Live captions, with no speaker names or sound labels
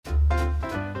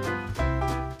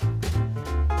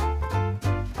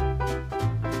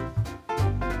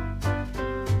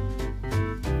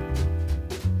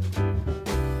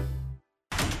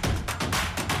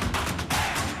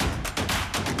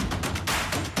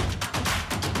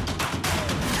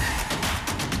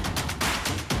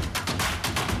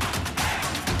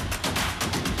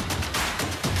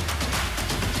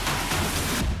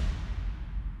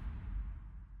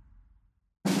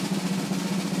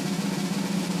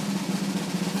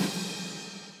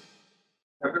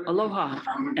Aloha,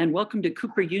 and welcome to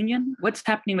Cooper Union. What's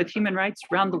happening with human rights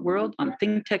around the world on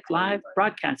Think Tech Live,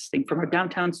 broadcasting from our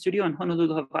downtown studio in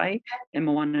Honolulu, Hawaii, in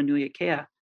Moana Nui Akea.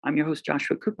 I'm your host,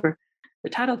 Joshua Cooper. The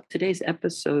title of today's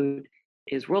episode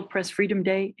is World Press Freedom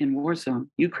Day in War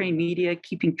Zone, Ukraine Media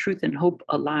Keeping Truth and Hope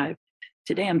Alive.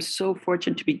 Today, I'm so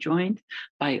fortunate to be joined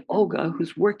by Olga,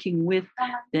 who's working with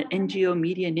the NGO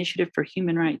Media Initiative for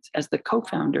Human Rights as the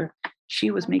co-founder. She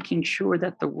was making sure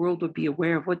that the world would be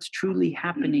aware of what's truly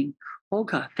happening.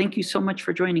 Olga, thank you so much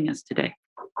for joining us today.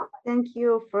 Thank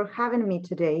you for having me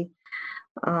today.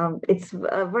 It's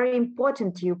very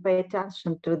important you pay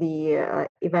attention to the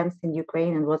events in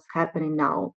Ukraine and what's happening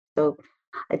now. So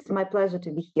it's my pleasure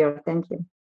to be here. Thank you.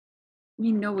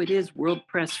 We know it is World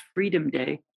Press Freedom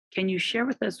Day. Can you share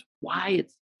with us why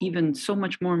it's even so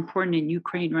much more important in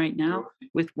Ukraine right now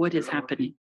with what is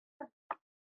happening?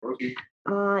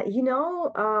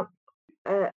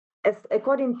 As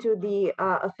according to the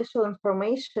official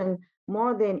information,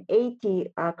 more than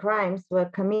 80 crimes were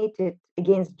committed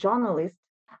against journalists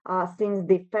since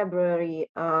the February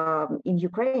in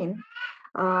Ukraine.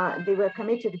 They were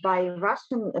committed by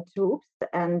Russian troops,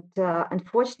 and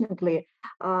unfortunately,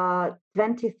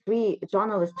 23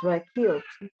 journalists were killed.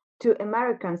 2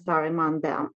 Americans are among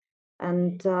them.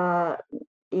 And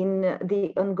in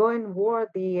the ongoing war,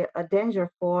 the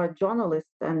danger for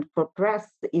journalists and for press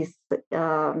is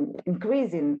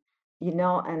increasing,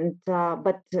 and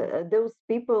but those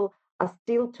people are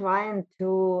still trying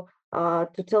to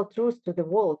tell truth to the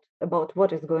world about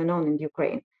what is going on in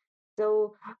Ukraine.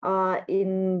 So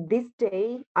in this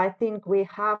day, I think we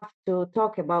have to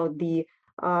talk about the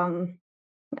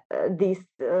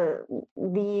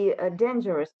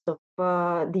dangers of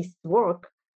this work,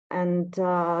 and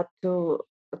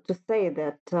to say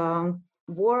that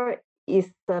war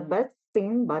is the best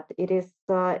thing, but it is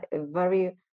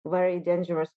very, very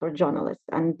dangerous for journalists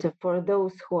and for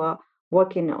those who are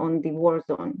working on the war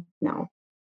zone now.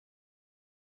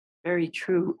 Very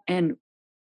true. And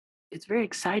it's very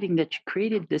exciting that you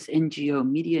created this NGO,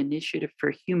 Media Initiative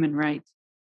for Human Rights.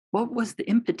 What was the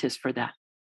impetus for that?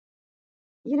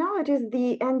 It is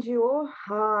the NGO.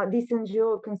 This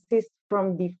NGO consists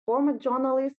from the former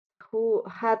journalists who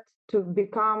had to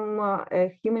become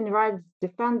human rights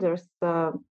defenders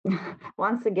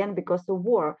once again because of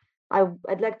war.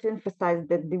 I'd like to emphasize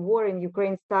that the war in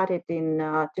Ukraine started in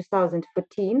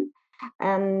 2014,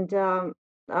 and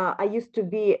I used to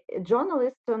be a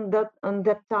journalist on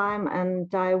that time,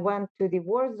 and I went to the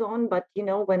war zone. But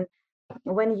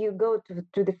when you go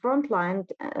to the front line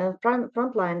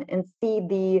and see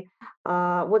the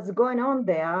what's going on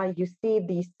there, you see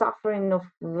the suffering of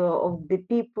the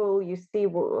people, you see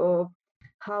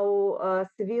how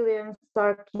civilians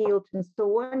are killed and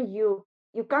so on. You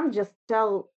can't just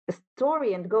tell a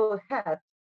story and go ahead.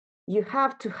 You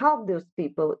have to help those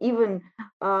people, even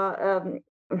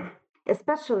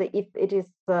especially if it is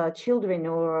children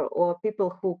or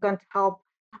people who can't help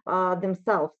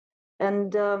themselves.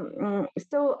 And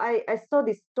so I saw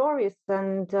these stories,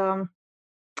 and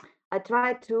I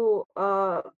tried to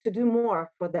do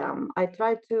more for them. I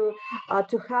tried to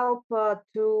help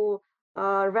to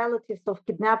relatives of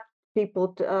kidnapped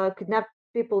people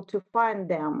to find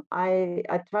them. I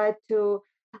tried to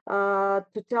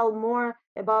tell more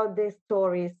about their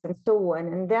stories and so on.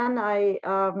 And then I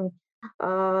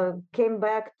came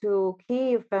back to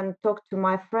Kiev and talked to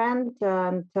my friend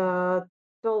and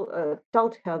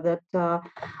told her that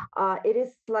it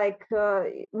is like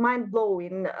mind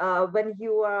blowing when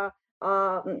you are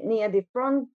near the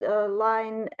front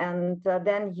line, and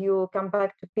then you come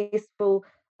back to peaceful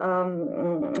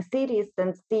cities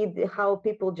and see how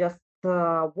people just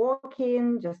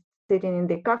walking, just sitting in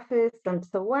the cafes and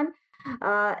so on.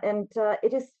 And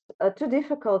it is too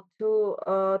difficult to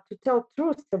tell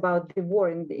truth about the war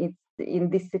in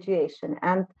this situation.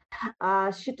 And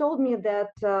she told me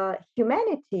that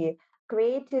humanity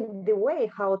created the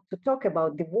way how to talk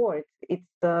about the war.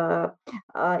 It's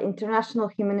international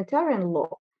humanitarian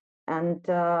law. And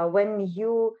when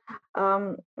you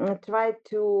try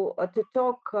to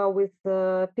talk with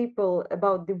people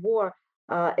about the war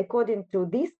according to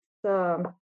these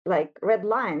like red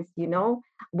lines,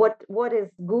 what is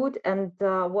good and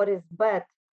what is bad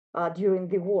during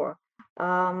the war,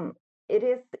 it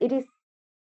is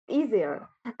easier.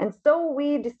 And so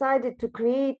we decided to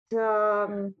create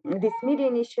this media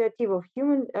initiative of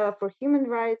for human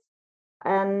rights.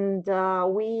 And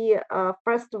we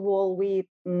first of all we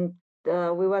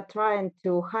were trying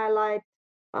to highlight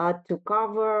to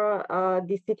cover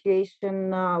the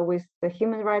situation with the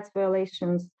human rights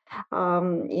violations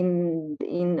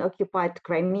in occupied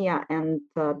Crimea and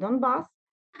Donbass.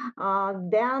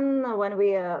 Then, when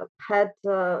we had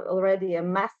already a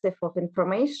massive of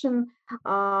information,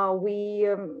 we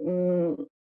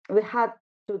had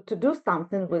to do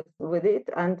something with it,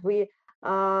 and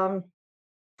um,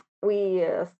 we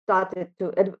started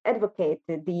to advocate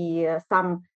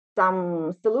some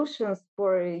solutions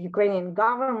for Ukrainian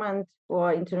government,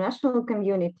 for international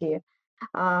community,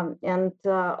 and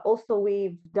also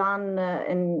we've done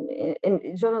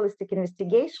in journalistic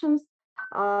investigations,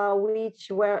 which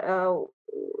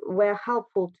were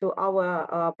helpful to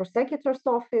our prosecutor's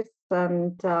office,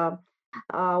 and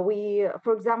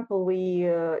for example, we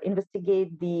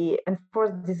investigate the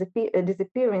enforced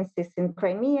disappearances in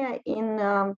Crimea in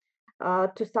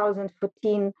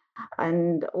 2014,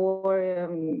 and or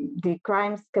the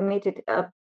crimes committed.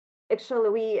 Actually,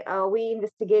 we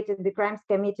investigated the crimes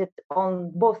committed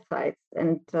on both sides,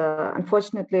 and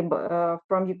unfortunately,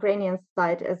 from Ukrainian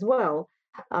side as well.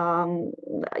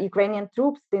 Ukrainian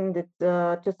troops in the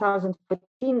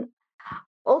 2014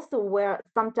 also were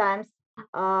sometimes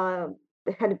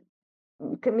had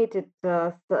committed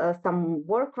some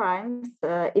war crimes.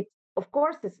 It, of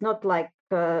course, it's not like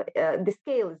the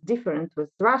scale is different with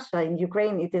Russia. In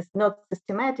Ukraine, it is not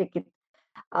systematic,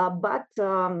 but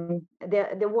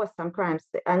there was some crimes,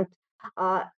 and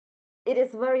it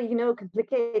is very,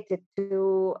 complicated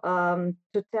to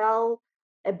tell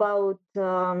about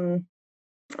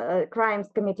crimes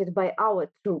committed by our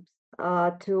troops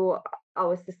to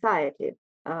our society.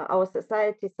 Our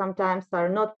society sometimes are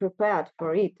not prepared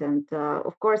for it, and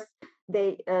of course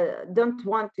they don't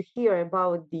want to hear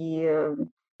about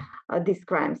these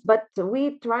crimes. But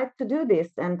we tried to do this,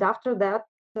 and after that,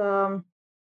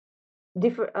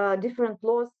 different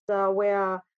laws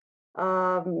were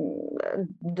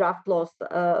draft laws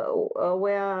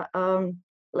were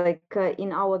like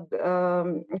in our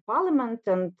parliament,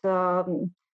 and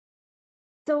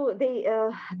so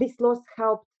these laws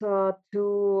helped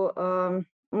to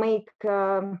make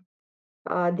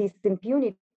this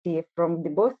impunity from the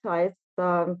both sides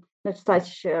not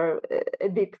such a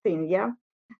big thing. Yeah.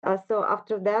 So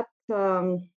after that,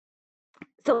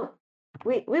 so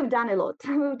we've done a lot.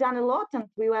 We've done a lot, and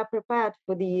we were prepared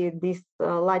for this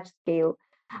large scale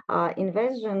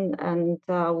invasion, and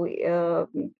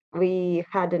we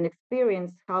had an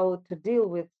experience how to deal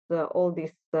with all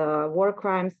these war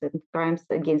crimes and crimes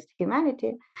against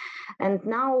humanity. And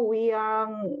now we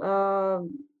are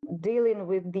dealing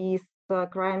with these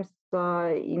crimes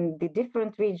in the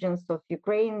different regions of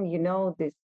Ukraine.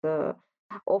 This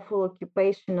awful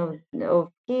occupation of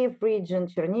Kiev region,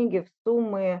 Chernigiv,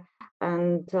 Sumy,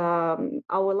 and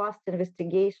our last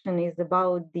investigation is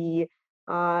about the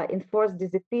enforced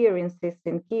disappearances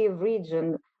in Kiev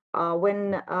region.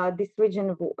 When this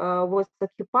region was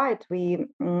occupied, we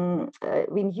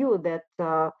knew that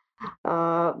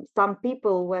some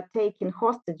people were taken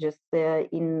hostages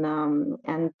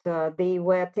and they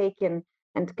were taken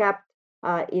and kept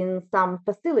in some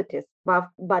facilities.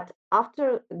 But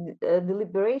after the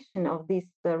liberation of these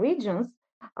regions,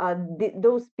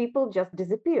 those people just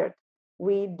disappeared.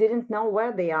 We didn't know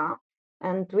where they are,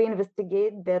 and we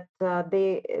investigate that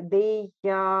they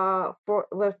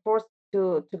were forced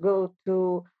to go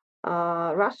to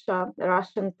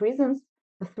Russian prisons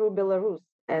through Belarus,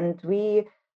 and we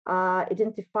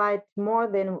identified more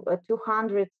than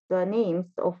 200 names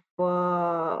of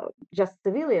just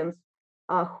civilians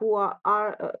who are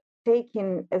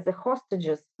taken as the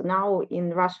hostages now in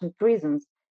Russian prisons,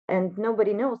 and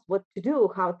nobody knows what to do,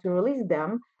 how to release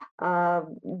them.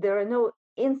 There are no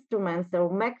instruments or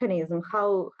mechanism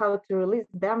how to release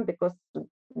them, because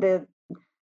the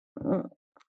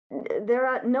there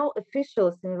are no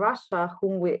officials in Russia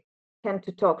whom we can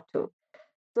to talk to.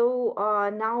 So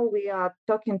now we are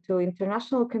talking to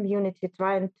international community,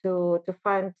 trying to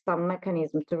find some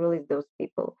mechanism to release those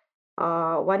people.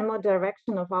 One more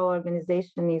direction of our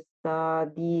organization is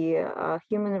the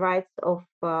human rights of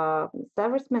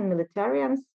servicemen,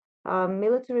 militarians,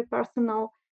 military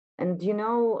personnel. And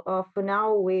for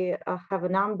now we have a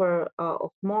number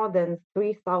of more than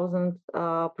 3,000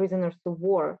 prisoners of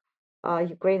war,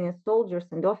 Ukrainian soldiers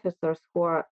and officers who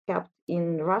are kept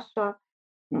in Russia.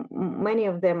 Many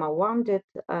of them are wounded,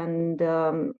 and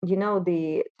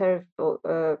the terrible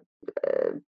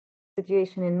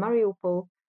situation in Mariupol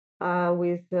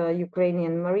with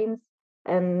Ukrainian Marines,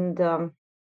 and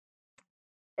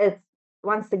it's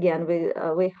once again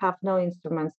we have no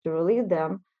instruments to release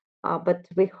them, but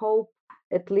we hope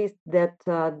at least that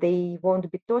they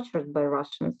won't be tortured by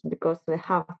Russians, because we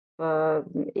have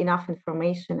enough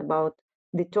information about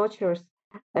the tortures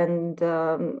and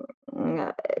the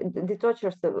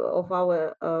tortures of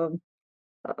our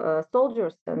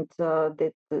soldiers, and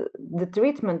the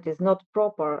treatment is not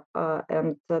proper,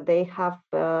 and they have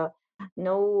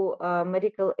no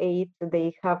medical aid.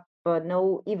 They have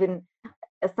no even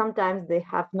sometimes they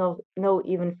have no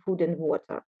even food and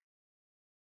water.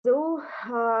 So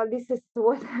this is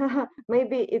what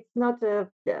maybe it's not a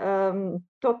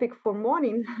topic for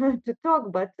morning to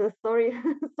talk, but sorry,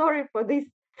 sorry for this.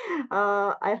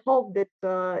 I hope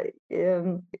that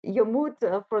your mood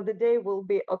for the day will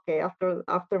be okay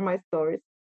after my stories.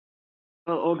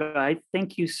 Well, Olga, I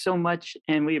thank you so much,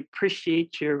 and we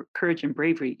appreciate your courage and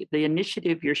bravery. The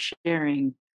initiative you're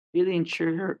sharing really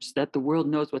ensures that the world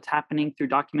knows what's happening through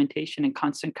documentation and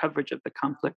constant coverage of the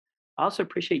conflict. I also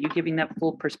appreciate you giving that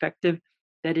full perspective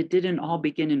that it didn't all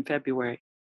begin in February.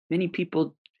 Many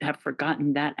people have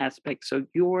forgotten that aspect. So,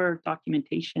 your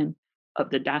documentation of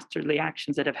the dastardly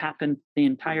actions that have happened the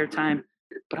entire time,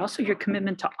 but also your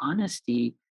commitment to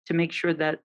honesty to make sure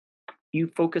that you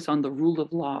focus on the rule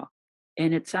of law.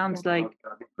 And it Yeah. sounds like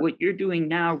what you're doing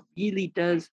now really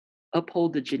does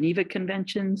uphold the Geneva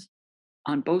Conventions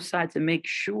on both sides and make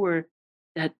sure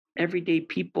that everyday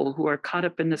people who are caught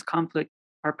up in this conflict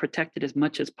are protected as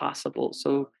much as possible.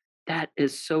 So that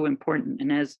is so important.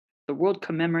 And as the world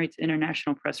commemorates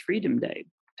International Press Freedom Day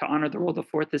to honor the role of the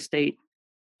fourth estate,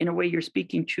 in a way you're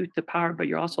speaking truth to power, but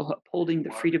you're also upholding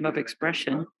the freedom of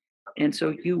expression. And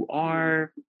so you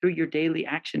are, through your daily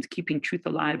actions, keeping truth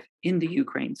alive in the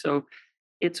Ukraine. So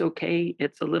it's okay.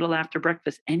 It's a little after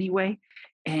breakfast anyway.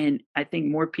 And I think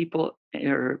more people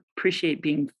appreciate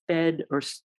being fed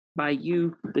by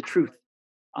you the truth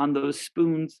on those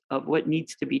spoons of what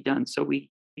needs to be done. So we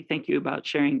thank you about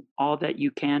sharing all that you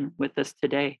can with us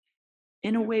today.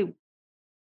 In a way,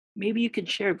 maybe you could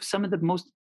share some of the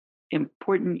most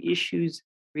important issues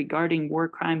regarding war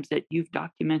crimes that you've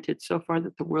documented so far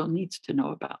that the world needs to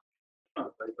know about?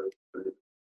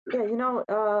 Yeah,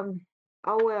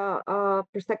 our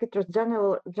Prosecutor's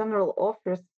General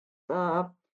Office uh,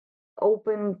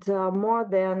 opened more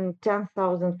than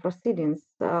 10,000 proceedings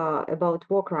about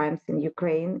war crimes in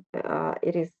Ukraine.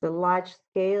 It is a large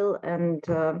scale and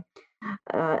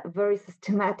very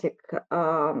systematic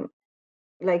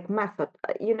like method.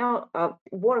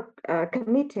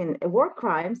 Committing war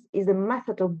crimes is a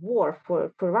method of war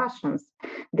for Russians.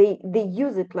 They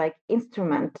use it like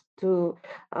instrument to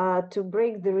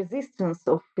break the resistance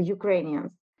of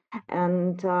Ukrainians.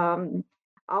 And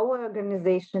our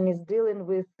organization is dealing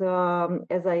with,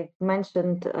 as I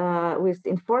mentioned, with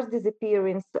enforced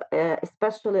disappearance,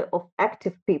 especially of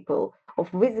active people, of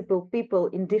visible people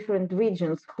in different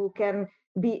regions who can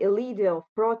be a leader of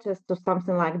protest or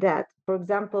something like that. For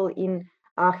example, in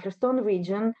Kherson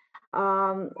region,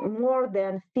 more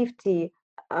than 50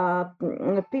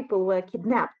 people were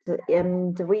kidnapped,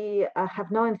 and we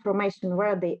have no information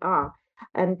where they are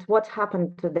and what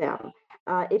happened to them.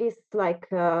 It is like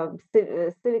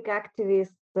civic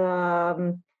activists.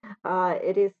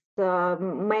 It is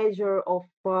major of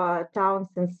towns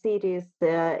and cities.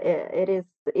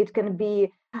 It can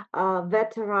be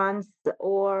veterans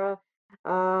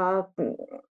uh,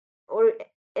 or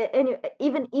any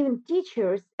even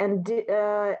teachers and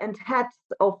heads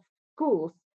of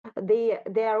schools. They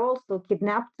are also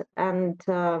kidnapped, and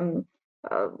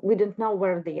we don't know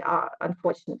where they are,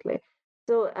 unfortunately.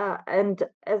 So and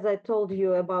as I told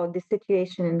you about the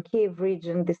situation in Kiev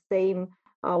region, the same.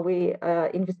 We are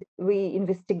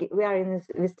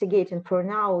investigating for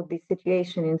now the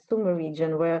situation in Sumy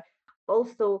region, where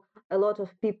also a lot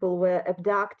of people were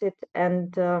abducted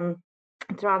and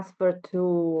transferred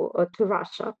to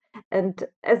Russia. And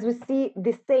as we see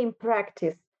the same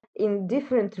practice in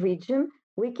different regions,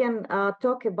 we can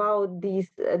talk about the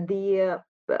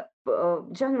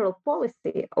general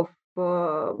policy of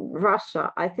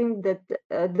Russia. I think that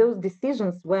those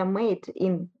decisions were made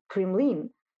in Kremlin.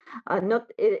 Not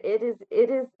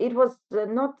it was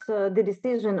not the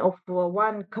decision of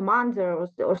one commander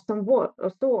or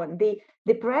so on.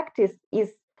 The practice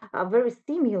is very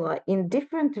similar in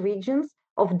different regions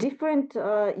of different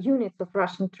units of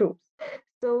Russian troops.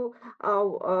 So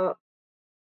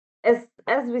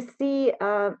as we see,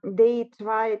 they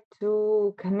try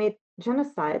to commit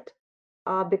genocide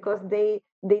because they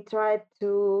try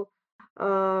to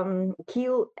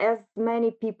kill as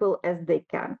many people as they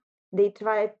can. They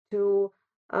try to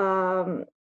um,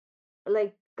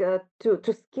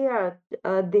 to scare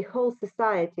the whole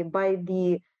society by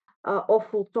the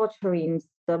awful torturings,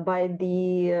 by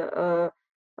the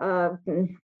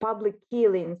public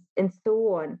killings, and so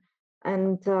on.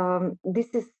 And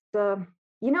this is,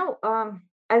 you know,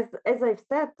 as I've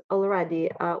said already,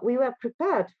 we were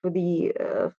prepared for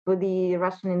the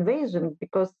Russian invasion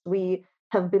because we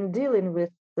have been dealing with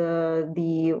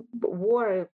the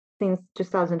war since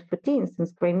 2014,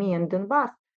 since Crimea and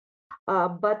Donbass.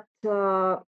 But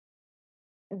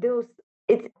those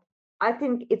it's I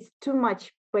think it's too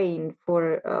much pain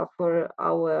for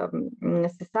our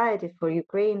society, for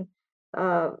Ukraine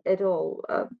at all.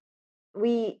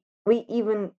 We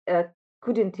even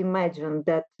couldn't imagine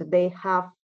that they have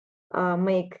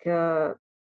make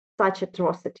such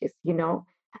atrocities,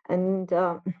 and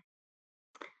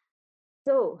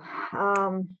so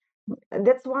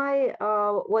that's why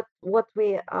what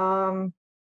we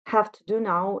have to do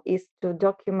now is to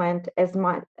document as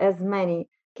many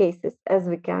cases as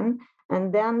we can,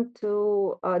 and then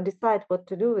to decide what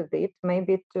to do with it.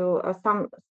 Maybe to some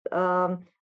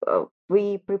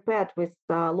we prepared with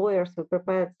lawyers. We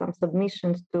prepared some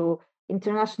submissions to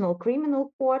International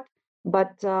Criminal Court,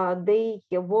 but they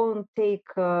won't take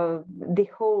the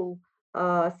whole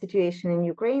situation in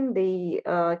Ukraine. They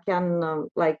can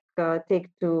take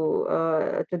to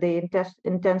the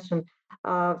intention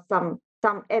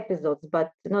some episodes,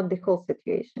 but not the whole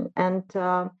situation. And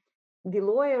the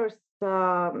lawyers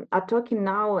are talking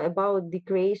now about the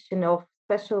creation of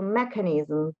special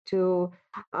mechanism to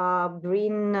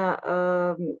bring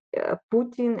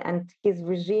Putin and his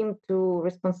regime to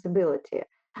responsibility.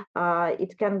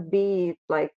 It can be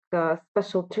like a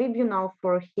special tribunal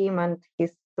for him and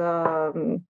his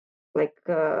and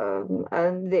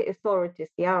the authorities,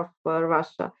 of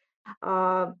Russia.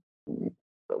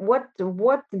 What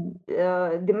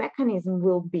the mechanism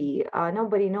will be,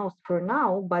 nobody knows for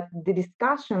now, but the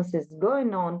discussions is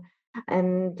going on,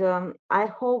 and I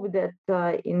hope that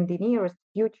in the nearest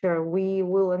future we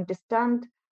will understand.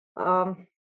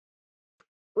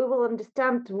 We will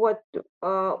understand what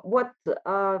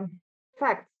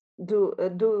facts do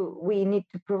we need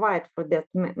to provide for that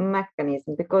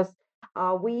mechanism, because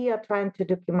we are trying to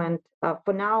document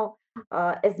for now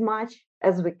as much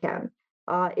as we can.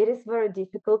 It is very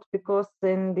difficult because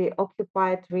in the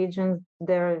occupied regions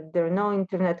there are no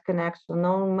internet connection,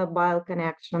 no mobile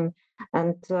connection,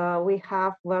 and we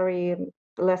have very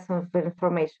less of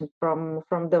information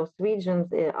from those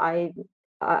regions.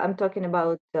 I'm talking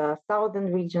about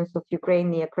southern regions of Ukraine,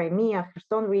 near Crimea,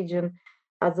 Kherson region,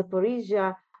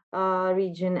 Zaporizhia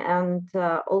region, and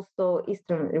also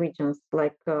eastern regions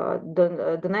like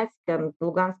Donetsk and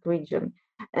Lugansk region.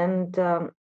 And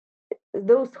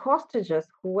those hostages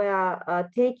who were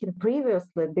taken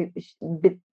previously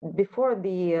before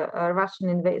the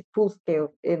Russian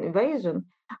full-scale invasion,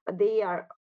 they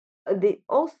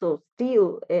also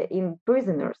still in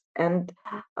prisoners. And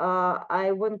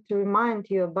I want to remind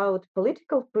you about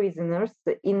political prisoners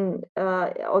on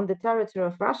the territory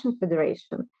of Russian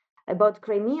Federation, about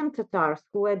Crimean Tatars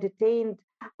who were detained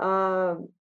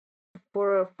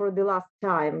for the last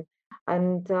time,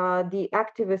 and the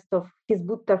activist of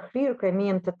Hizb ut-Tahrir,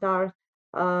 Crimean Tatar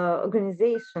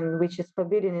organization, which is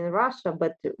forbidden in Russia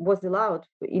but was allowed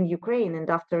in Ukraine. And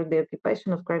after the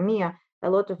occupation of Crimea, a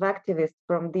lot of activists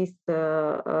from this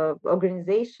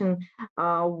organization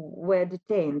were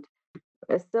detained.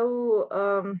 So,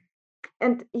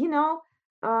 and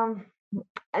um,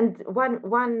 and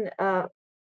one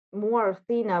more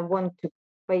thing I want to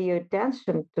pay your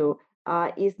attention to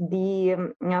is the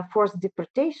forced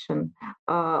deportation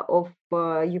of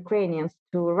Ukrainians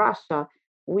to Russia.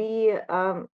 We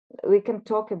can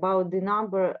talk about the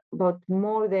number, about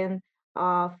more than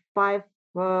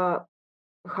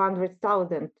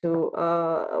 500,000 to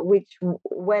which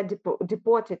were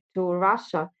deported to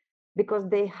Russia because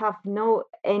they have no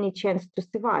any chance to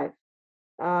survive.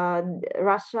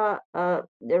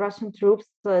 The Russian troops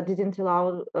didn't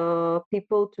allow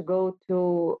people to go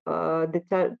to the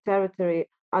territory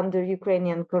under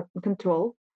Ukrainian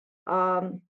control,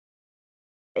 and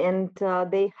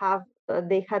they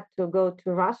had to go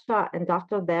to Russia, and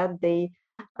after that they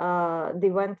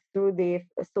went through the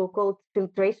so-called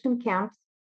filtration camps,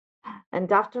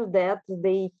 and after that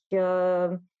they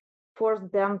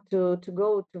forced them to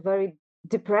go to very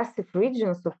depressive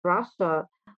regions of Russia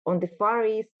on the Far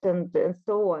East and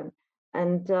so on.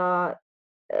 And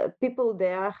people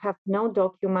there have no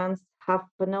documents, have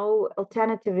no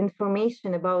alternative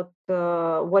information about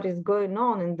what is going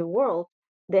on in the world.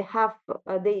 They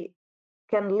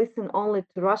can listen only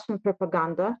to Russian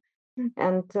propaganda,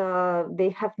 and they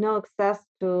have no access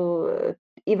to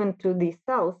even to these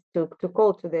cells to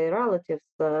call to their relatives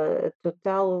to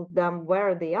tell them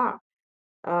where they are.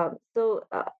 The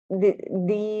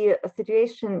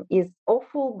situation is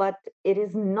awful, but it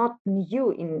is not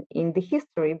new in the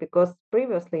history, because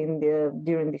previously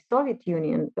during the Soviet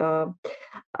Union, uh,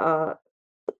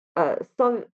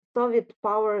 Soviet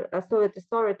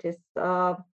authorities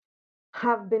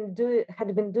had been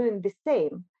doing the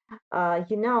same.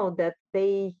 You know that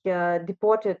they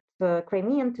deported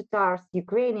Crimean Tatars,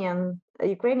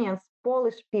 Ukrainians,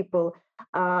 Polish people,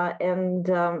 and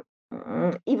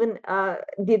even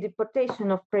the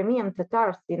deportation of Crimean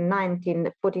Tatars in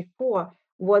 1944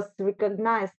 was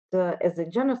recognized as a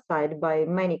genocide by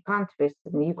many countries,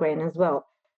 in Ukraine as well.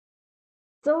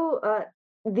 So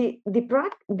the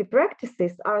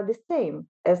practices are the same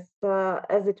as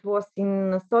it was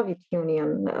in the Soviet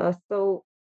Union.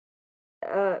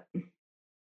 Uh,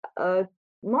 uh,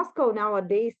 Moscow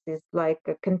nowadays is like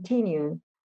a continuum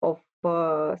of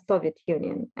Soviet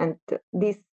Union, and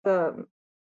this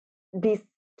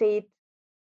state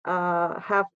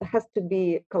have has to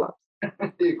be collapsed.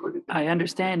 I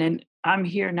understand. And I'm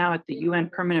here now at the UN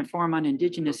Permanent Forum on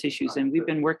Indigenous Issues, and we've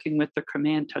been working with the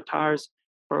Crimean Tatars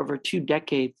for over 2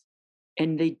 decades.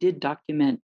 And they did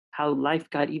document how life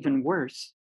got even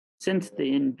worse since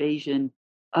the invasion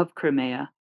of Crimea.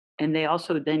 And they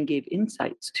also then gave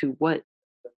insights to what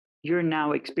you're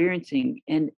now experiencing.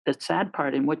 And the sad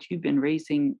part, and what you've been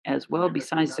raising as well,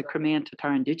 besides the Crimean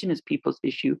Tatar indigenous peoples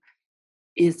issue,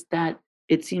 is that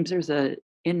it seems there's a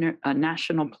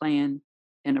national plan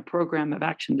and a program of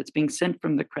action that's being sent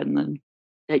from the Kremlin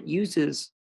that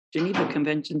uses Geneva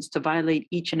Conventions to violate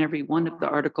each and every one of the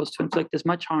articles to inflict as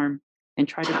much harm and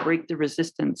try to break the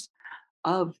resistance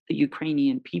of the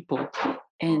Ukrainian people.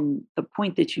 And the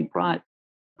point that you brought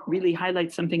really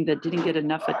highlights something that didn't get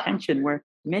enough attention, where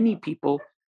many people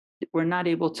were not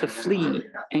able to flee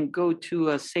and go to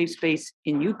a safe space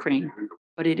in Ukraine.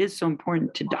 But it is so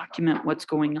important to document what's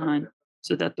going on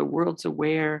so that the world's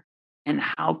aware and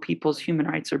how people's human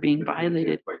rights are being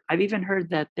violated. I've even heard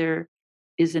that there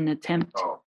is an attempt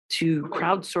to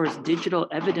crowdsource digital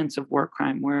evidence of war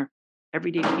crime where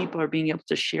everyday people are being able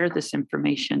to share this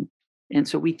information. And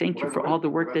so we thank you for all the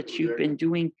work that you've been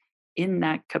doing in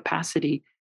that capacity.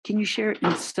 Can you share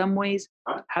in some ways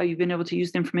how you've been able to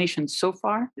use the information so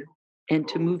far and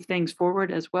to move things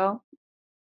forward as well?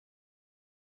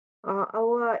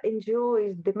 Our NGO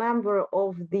is the member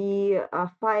of the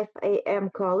 5 a.m.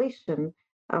 coalition.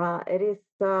 It is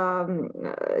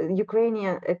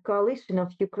Ukrainian a coalition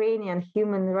of Ukrainian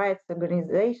human rights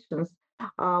organizations.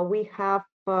 We have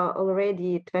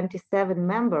already 27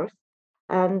 members,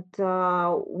 and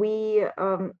we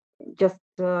just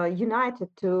united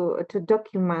to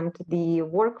document the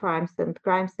war crimes and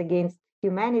crimes against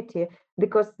humanity,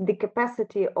 because the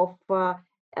capacity of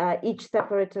each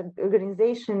separate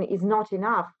organization is not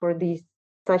enough for this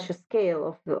such a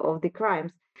scale of the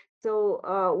crimes. So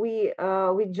we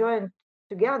joined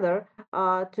together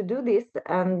to do this,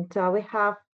 and we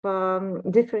have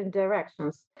different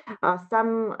directions.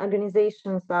 Some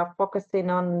organizations are focusing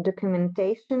on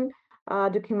documenting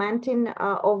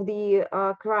of the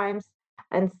crimes,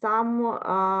 and some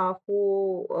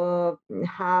who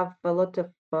have a lot of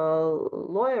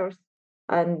lawyers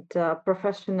and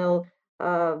professional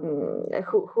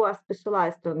who are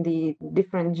specialized on the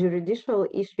different judicial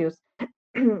issues.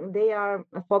 They are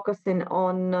focusing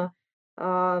on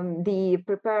the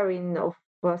preparing of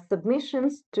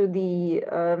submissions to the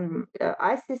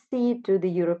ICC, to the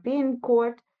European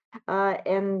Court,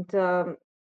 and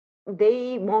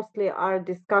they mostly are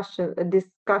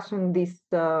discussing this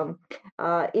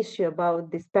issue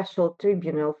about the special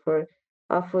tribunal for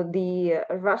the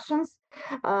Russians.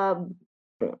 Um,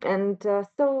 and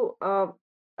so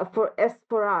for us,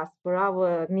 for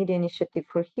our media initiative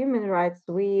for human rights,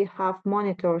 we have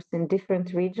monitors in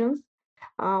different regions.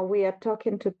 We are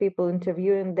talking to people,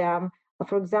 interviewing them.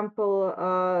 For example,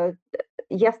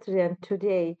 yesterday and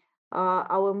today,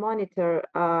 our monitor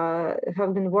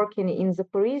have been working in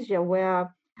Zaporizhia,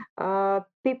 where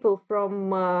people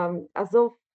from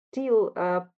Azov steel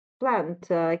plant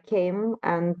came,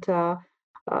 and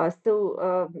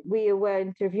we were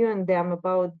interviewing them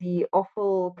about the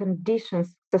awful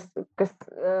conditions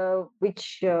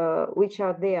which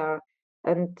are there,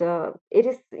 and it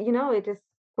is, it is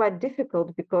quite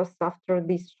difficult, because after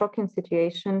this shocking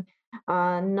situation,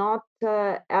 not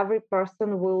every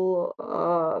person will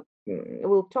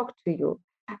talk to you,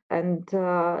 and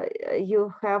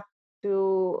you have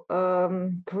to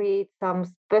create some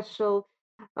special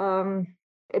um,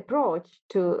 approach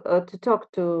to talk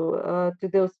to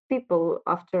those people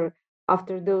after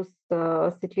those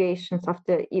situations.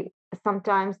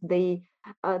 Sometimes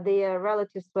their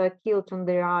relatives were killed on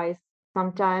their eyes.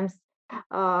 Sometimes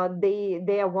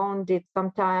they are wounded.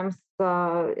 Sometimes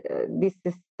this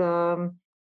is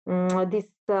this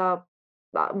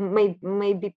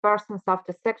may be persons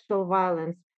after sexual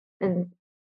violence,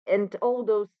 and all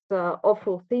those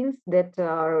awful things that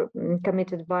are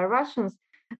committed by Russians.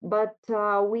 But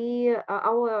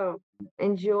our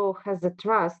NGO has a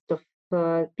trust of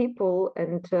people,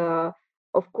 and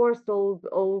of course,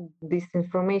 all this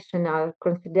information are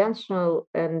confidential,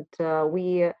 and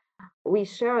we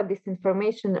share this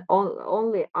information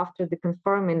only after the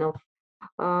confirming of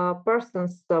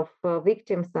persons of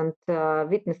victims and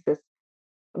witnesses.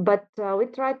 But we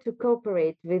try to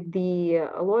cooperate with the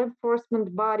law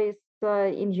enforcement bodies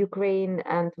in Ukraine,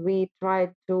 and we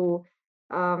try to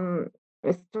um,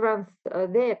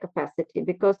 strengthen their capacity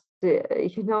because,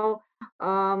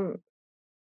 um,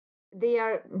 they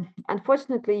are,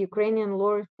 unfortunately, Ukrainian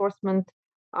law enforcement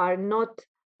are not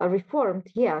reformed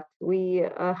yet. We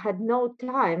had no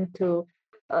time to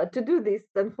do this,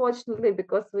 unfortunately,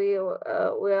 because we are,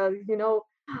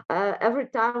 every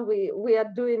time we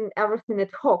are doing everything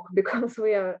ad hoc because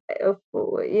we are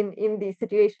in the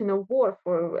situation of war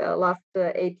for last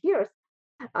 8 years.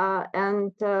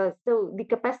 And so the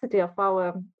capacity of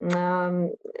our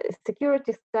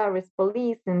security service,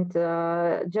 police, and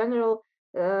general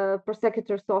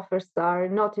prosecutor's office are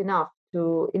not enough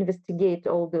to investigate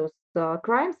all those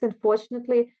crimes,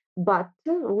 unfortunately. But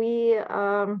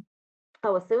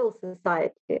our civil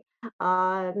society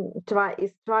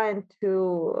is trying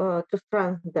to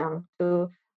strengthen them, to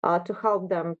help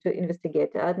them to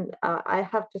investigate. And I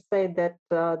have to say that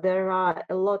there are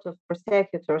a lot of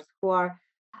prosecutors who are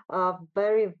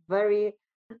very, very,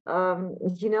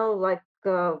 like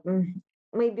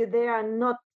maybe they are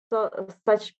not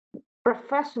such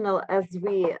professional as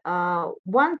we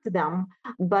want them,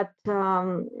 but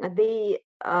they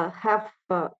have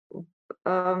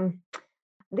um,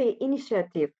 the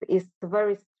initiative is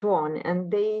very strong,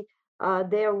 and they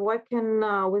are working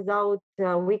without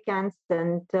weekends,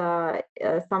 and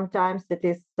sometimes it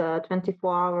is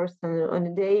 24 hours on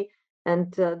a day,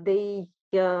 and they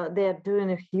are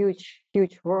doing a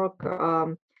huge work.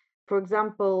 For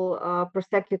example,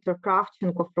 prosecutor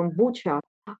Kravchenko from Bucha,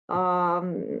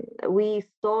 we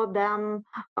saw them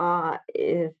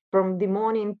from the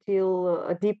morning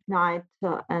till deep night,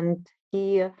 and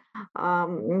he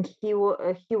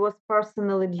was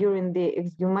personally during the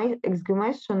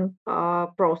exhumation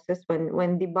process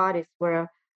when the bodies were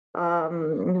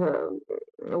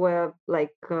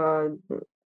like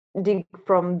dig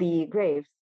from the graves,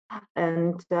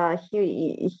 and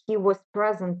he was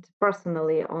present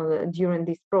personally during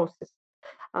this process,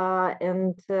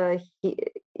 and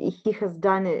he has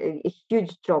done a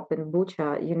huge job in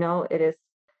Bucha. It is,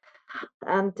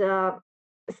 and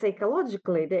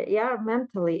psychologically, yeah,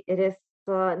 mentally, it is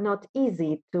not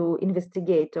easy to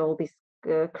investigate all these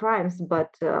crimes,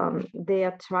 but they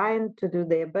are trying to do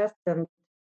their best, and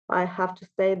I have to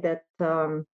say that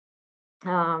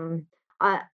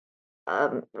I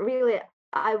really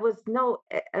I was no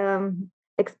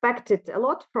expected a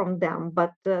lot from them,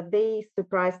 but they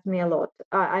surprised me a lot.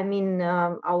 I mean,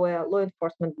 our law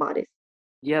enforcement bodies.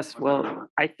 Yes, well,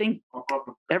 I think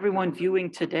everyone viewing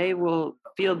today will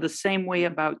feel the same way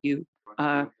about you.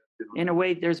 Uh, in a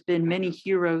way, there's been many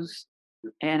heroes,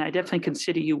 and I definitely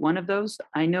consider you one of those.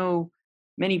 I know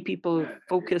many people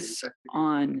focus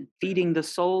on feeding the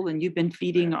soul, and you've been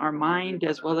feeding our mind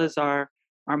as well as our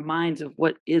minds of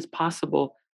what is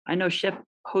possible. I know Chef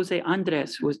Jose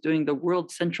Andres was doing the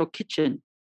World Central Kitchen,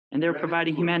 and they're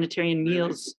providing humanitarian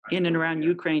meals in and around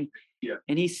Ukraine.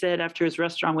 And he said after his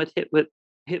restaurant was hit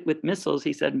with missiles,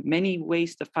 he said, many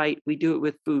ways to fight, we do it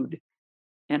with food.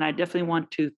 And I definitely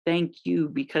want to thank you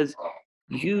because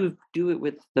you do it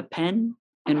with the pen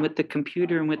and with the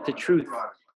computer and with the truth.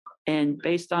 And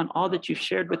based on all that you've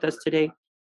shared with us today,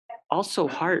 also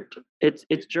heart.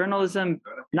 It's journalism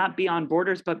not beyond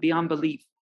borders, but beyond belief.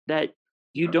 That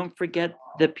you don't forget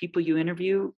the people you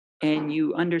interview and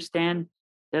you understand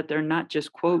that they're not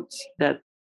just quotes, that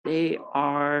they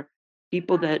are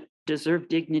people that deserve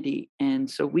dignity. And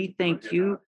so we thank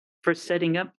you for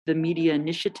setting up the media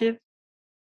initiative.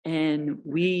 And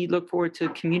we look forward to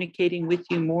communicating with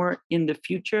you more in the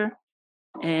future.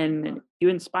 And you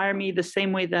inspire me the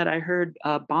same way that I heard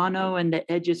Bono and the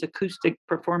Edge's acoustic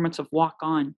performance of Walk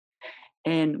On.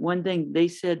 And one thing they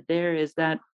said there is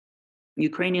that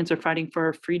Ukrainians are fighting for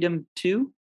our freedom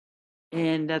too,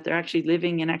 and that they're actually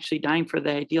living and actually dying for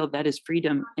the ideal that is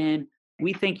freedom. And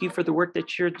we thank you for the work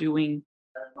that you're doing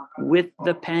with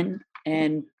the pen.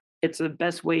 And it's the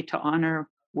best way to honor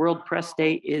World Press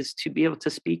Day is to be able to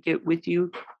speak it with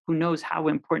you, who knows how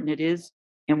important it is.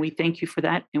 And we thank you for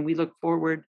that. And we look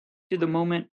forward to the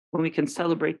moment when we can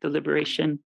celebrate the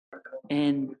liberation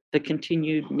and the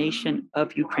continued nation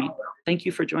of Ukraine. Thank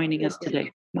you for joining us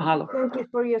today. Mahalo. Thank you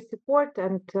for your support,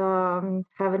 and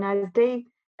have a nice day.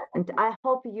 And I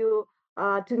hope you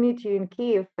to meet you in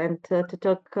Kiev and to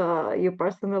talk you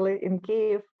personally in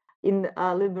Kiev, in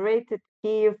liberated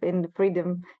Kiev, in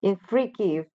freedom, in free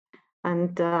Kiev.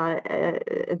 And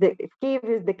Kiev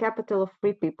is the capital of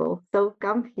free people. So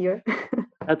come here.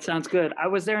 That sounds good. I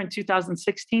was there in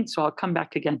 2016, so I'll come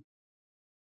back again.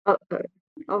 Oh,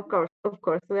 of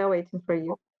course. We are waiting for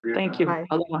you. Thank you. Bye.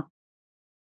 Aloha.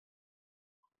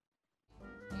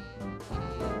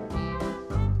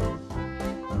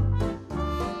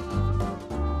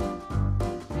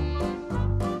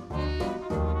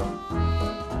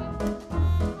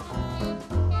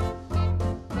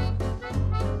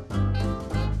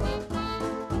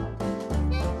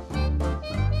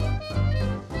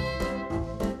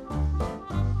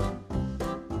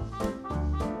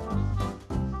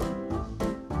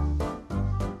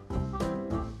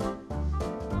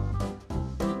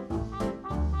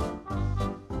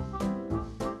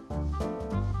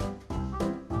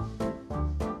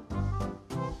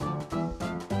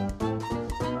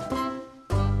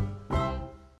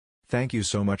 Thank you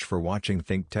so much for watching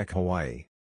ThinkTech Hawaii.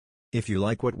 If you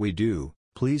like what we do,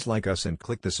 please like us and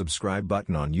click the subscribe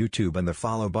button on YouTube and the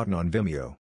follow button on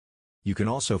Vimeo. You can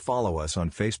also follow us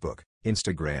on Facebook,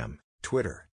 Instagram,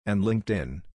 Twitter, and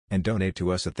LinkedIn, and donate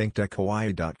to us at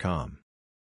thinktechhawaii.com.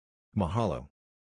 Mahalo.